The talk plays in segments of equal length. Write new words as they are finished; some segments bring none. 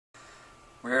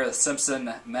We're here with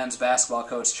Simpson men's basketball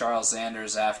coach Charles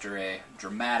Zanders after a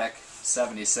dramatic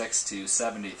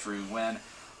 76-73 win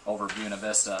over Buena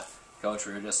Vista. Coach,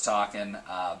 we were just talking.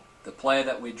 The play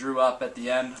that we drew up at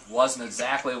the end wasn't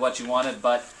exactly what you wanted,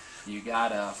 but you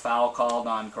got a foul called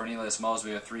on Cornelius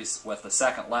Mosby with the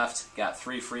second left, got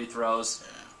 3 free throws,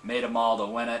 made them all to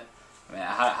win it. I mean,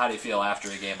 how do you feel after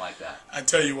a game like that? I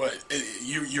tell you what,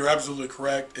 you're absolutely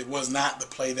correct. It was not the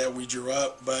play that we drew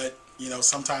up, but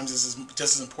sometimes it's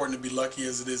just as important to be lucky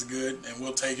as it is good, and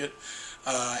we'll take it.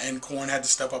 And Corn had to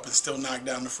step up and still knock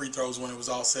down the free throws when it was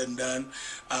all said and done.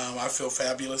 I feel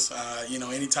fabulous.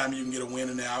 Anytime you can get a win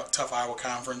in the tough Iowa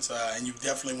Conference, and you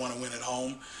definitely want to win at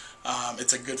home,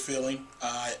 it's a good feeling.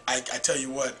 I tell you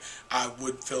what, I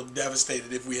would feel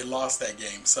devastated if we had lost that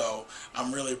game. So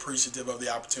I'm really appreciative of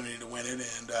the opportunity to win it,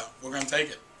 and we're going to take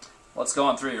it. What's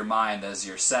going through your mind as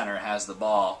your center has the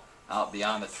ball out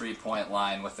beyond the three-point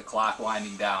line with the clock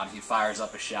winding down? He fires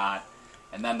up a shot,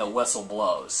 and then the whistle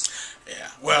blows. Yeah,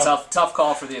 well, tough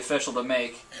call for the official to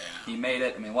make. Yeah. He made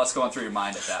it. I mean, what's going through your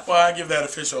mind at that point? Well, I give that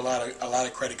official a lot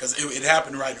of credit because it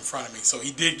happened right in front of me. So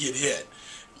he did get hit.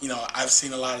 I've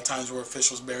seen a lot of times where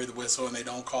officials bury the whistle and they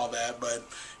don't call that, but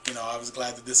I was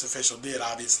glad that this official did,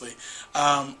 obviously.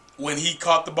 When he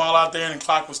caught the ball out there and the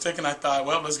clock was ticking, I thought,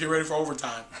 well, let's get ready for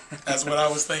overtime. That's what I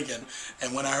was thinking.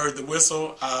 And when I heard the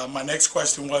whistle, my next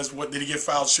question was, what did he get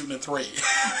fouled shooting a 3?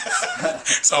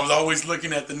 So I was always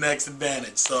looking at the next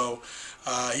advantage. So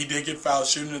he did get fouled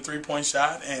shooting a 3-point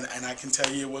shot, and I can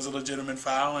tell you it was a legitimate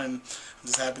foul, and I'm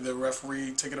just happy the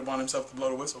referee took it upon himself to blow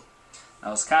the whistle.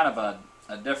 That was kind of a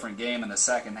different game in the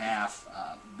second half.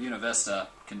 Buena Vista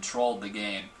controlled the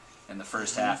game in the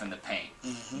first half in the paint.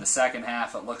 In the second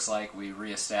half, it looks like we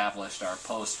reestablished our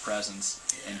post presence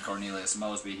in Cornelius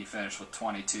Mosby. He finished with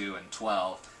 22 and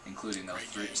 12, including those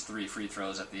three free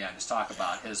throws at the end. Just talk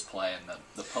about his play and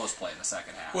the post play in the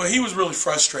second half. Well, he was really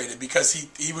frustrated because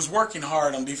he was working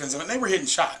hard on defense, and they were hitting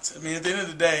shots. I mean, at the end of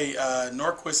the day,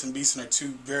 Norquist and Beeson are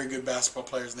 2 very good basketball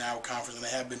players in the Iowa Conference, and they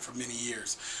have been for many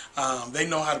years. They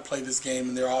know how to play this game,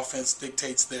 and their offense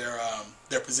dictates their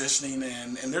positioning,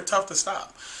 and they're tough to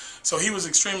stop. So he was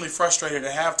extremely frustrated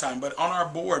at halftime. But on our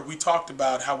board, we talked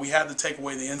about how we had to take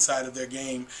away the inside of their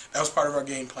game. That was part of our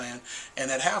game plan.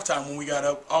 And at halftime, when we got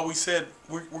up, all we said,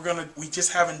 we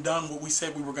just haven't done what we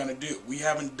said we were going to do. We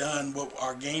haven't done what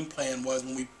our game plan was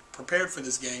when we prepared for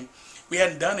this game. We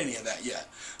hadn't done any of that yet.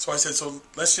 So I said, so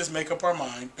let's just make up our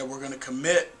mind that we're going to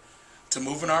commit to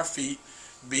moving our feet,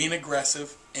 being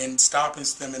aggressive, and stopping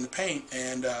them in the paint,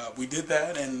 and we did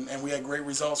that, and we had great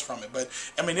results from it. But,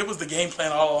 I mean, it was the game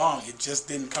plan all along. It just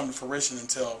didn't come to fruition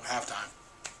until halftime.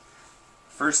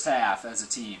 First half, as a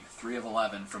team, 3 of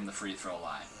 11 from the free throw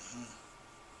line.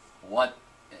 What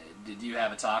did you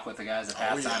have a talk with the guys at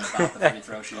halftime about the free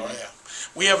throw shooting? Oh, yeah.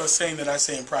 We have a saying that I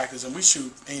say in practice, and we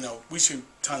shoot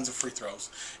tons of free throws.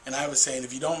 And I have a saying,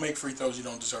 if you don't make free throws, you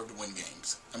don't deserve to win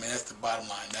games. I mean, that's the bottom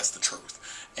line. That's the truth.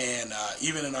 And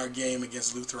even in our game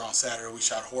against Luther on Saturday, we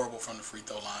shot horrible from the free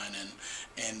throw line,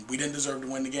 and we didn't deserve to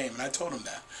win the game. And I told them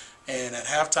that. And at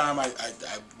halftime, I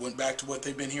went back to what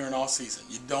they've been hearing all season.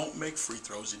 You don't make free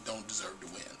throws, you don't deserve to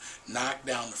win. Knock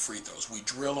down the free throws. We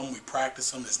drill them, we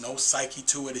practice them. There's no psyche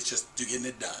to it. It's just getting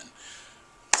it done.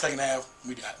 Second half,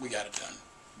 we got it done.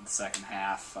 In the second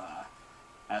half,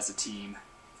 as a team,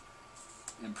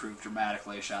 improved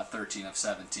dramatically. Shot 13 of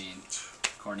 17.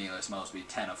 Cornelius Mosby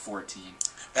 10 of 14.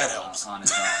 That helps. On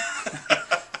his own.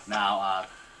 Now,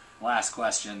 last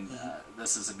question.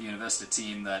 This is a Buena Vista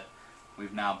team that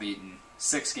we've now beaten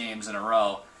 6 games in a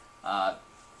row.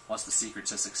 What's the secret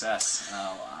to success?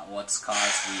 What's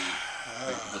caused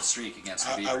the streak against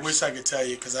the Beavers? I wish I could tell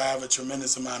you, because I have a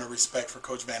tremendous amount of respect for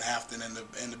Coach Van Haften and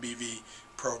the BV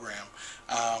program.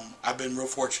 I've been real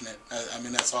fortunate. I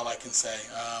mean, that's all I can say.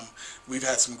 We've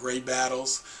had some great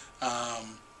battles.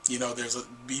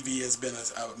 BV has been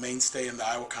a mainstay in the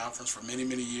Iowa Conference for many,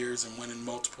 many years and winning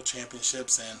multiple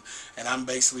championships, and I'm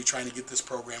basically trying to get this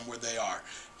program where they are.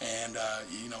 And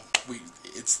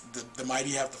the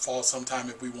mighty have to fall sometime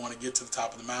if we want to get to the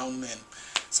top of the mountain, and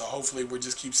so hopefully we'll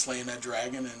just keep slaying that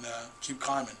dragon and keep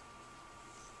climbing.